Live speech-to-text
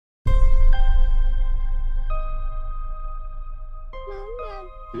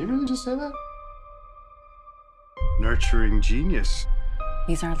Did you really just say that? Nurturing genius.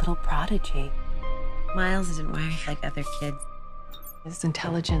 He's our little prodigy. Miles isn't wired like other kids. His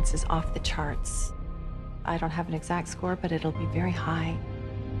intelligence is off the charts. I don't have an exact score, but it'll be very high.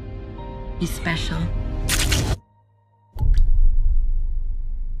 He's special.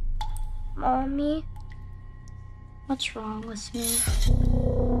 Mommy, what's wrong with me?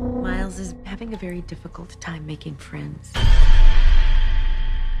 Miles is having a very difficult time making friends.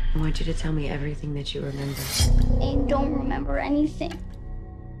 I want you to tell me everything that you remember. I don't remember anything.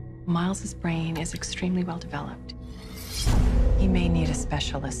 Miles's brain is extremely well developed. He may need a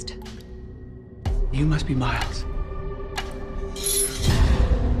specialist. You must be Miles.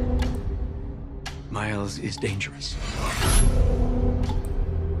 Miles is dangerous.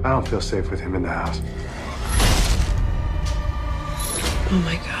 I don't feel safe with him in the house. Oh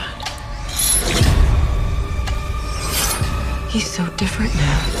my God. He's so different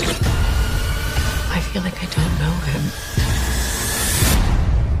now. I feel like I don't know him.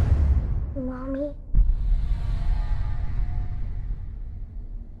 Mommy,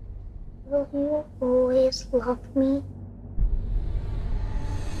 will you always love me?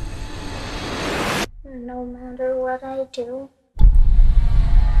 No matter what I do?